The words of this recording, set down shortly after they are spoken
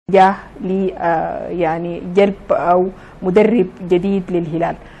جاه ل يعني جلب أو مدرب جديد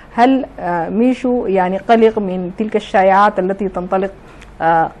للهلال. هل ميشو يعني قلق من تلك الشائعات التي تنطلق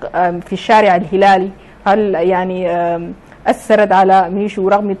في الشارع الهلالي؟ هل يعني أثرت على ميشو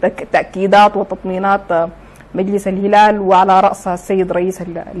رغم تأكيدات وتطمينات مجلس الهلال وعلى رأسها السيد رئيس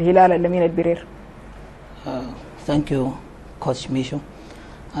الهلال الأمين البرير؟ Thank you, Coach Misho,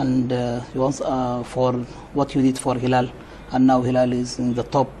 and once for what you did for Hilal, and now Hilal is in the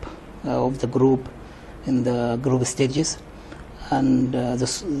top of the group, in the group stages, and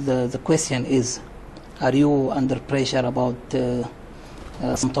the question is, are you under pressure about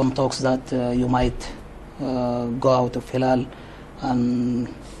some talks that you might go out of Hilal, and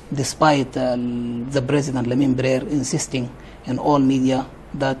despite the President Lamin Brer insisting in all media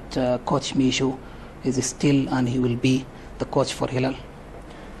that Coach Misho is still and he will be the coach for Hilal?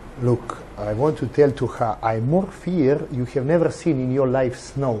 Look, I want to tell to her, I more fear you have never seen in your life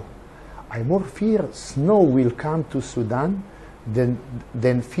snow. I more fear snow will come to Sudan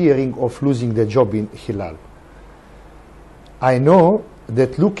than fearing of losing the job in Hilal. I know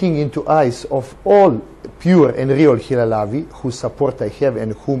that looking into eyes of all pure and real Hilalavi, whose support I have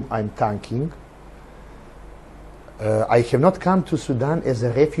and whom I'm thanking, I have not come to Sudan as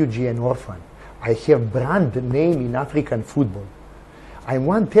a refugee and orphan. I have brand name in African football. I'm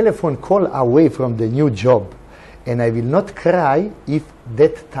one telephone call away from the new job, and I will not cry if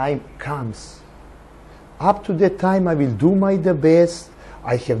that time comes. Up to that time I will do my the best.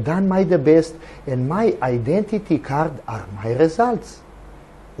 I have done my the best, and my identity card are my results.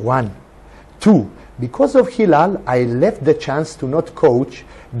 1. 2. Because of Hilal, I left the chance to not coach.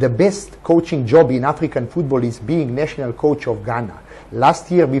 The best coaching job in African football is being national coach of Ghana.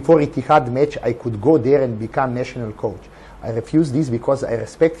 Last year, before Etihad match, I could go there and become national coach. I refused this because I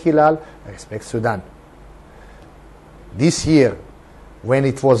respect Hilal, I respect Sudan. This year, when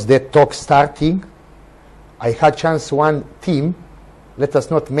it was that talk starting, I had chance one team, let us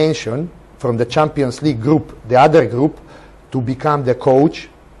not mention, from the Champions League group, the other group, to become the coach.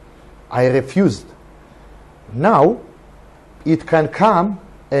 I refused. Now, it can come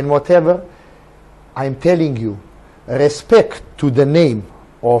and whatever, I'm telling you, respect to the name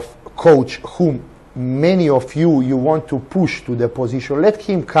of coach whom many of you want to push to the position. Let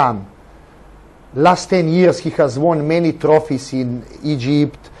him come. Last 10 years he has won many trophies in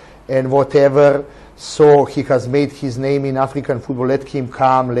Egypt and whatever, so he has made his name in African football. Let him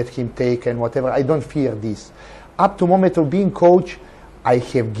come, let him take and whatever. I don't fear this. Up to moment of being coach, I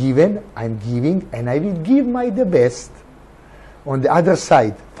have given, I'm giving, and I will give my the best. On the other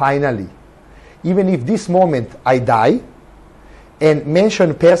side, finally, even if this moment I die and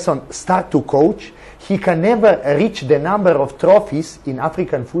mentioned person start to coach, he can never reach the number of trophies in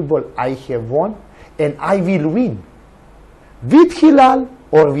African football I have won, and I will win with Hilal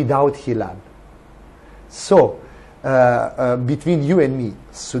or without Hilal. So between you and me,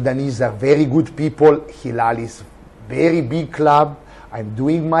 Sudanese are very good people. Hilal is very big club. I'm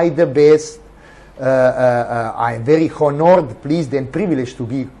doing my the best. I'm very honored, pleased and privileged to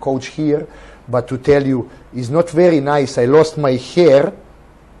be coach here. But to tell you, it's not very nice. I lost my hair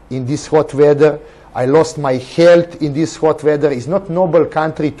in this hot weather. I lost my health in this hot weather. It's not noble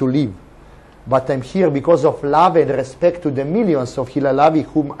country to live. But I'm here because of love and respect to the millions of Hilalavi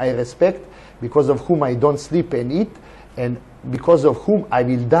whom I respect, because of whom I don't sleep and eat, and because of whom I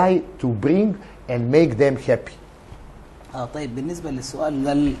will die to bring and make them happy. طيب بالنسبة للسؤال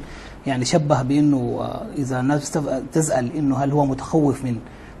قال يعني شبه بأنه إذا الناس تسأل إنه هل هو متخوف من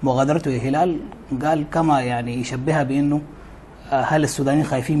مغادرته الهلال، قال كما يعني يشبهها بأنه هل السودانيين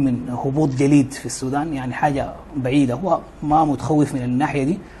خايفين من هبوط جليد في السودان، يعني حاجة بعيدة. هو ما متخوف من الناحية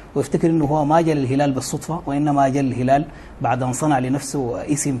دي، ويفتكر إنه هو ما جاء للهلال بالصدفة، وإنما جاء للهلال بعد أن صنع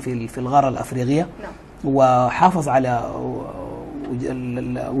لنفسه اسم في الغارة الأفريقية، وحافظ على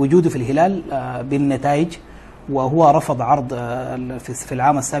وجوده في الهلال بالنتائج. وهو رفض عرض في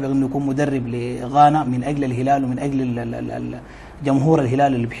العام السابق انه يكون مدرب لغانا من اجل الهلال ومن اجل جمهور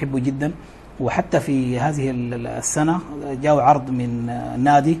الهلال اللي بيحبه جدا. وحتى في هذه السنه جاء عرض من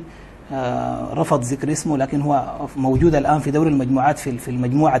نادي رفض ذكر اسمه، لكن هو موجود الان في دوري المجموعات في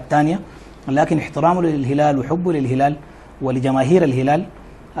المجموعه الثانيه. لكن احترامه للهلال وحبه للهلال ولجماهير الهلال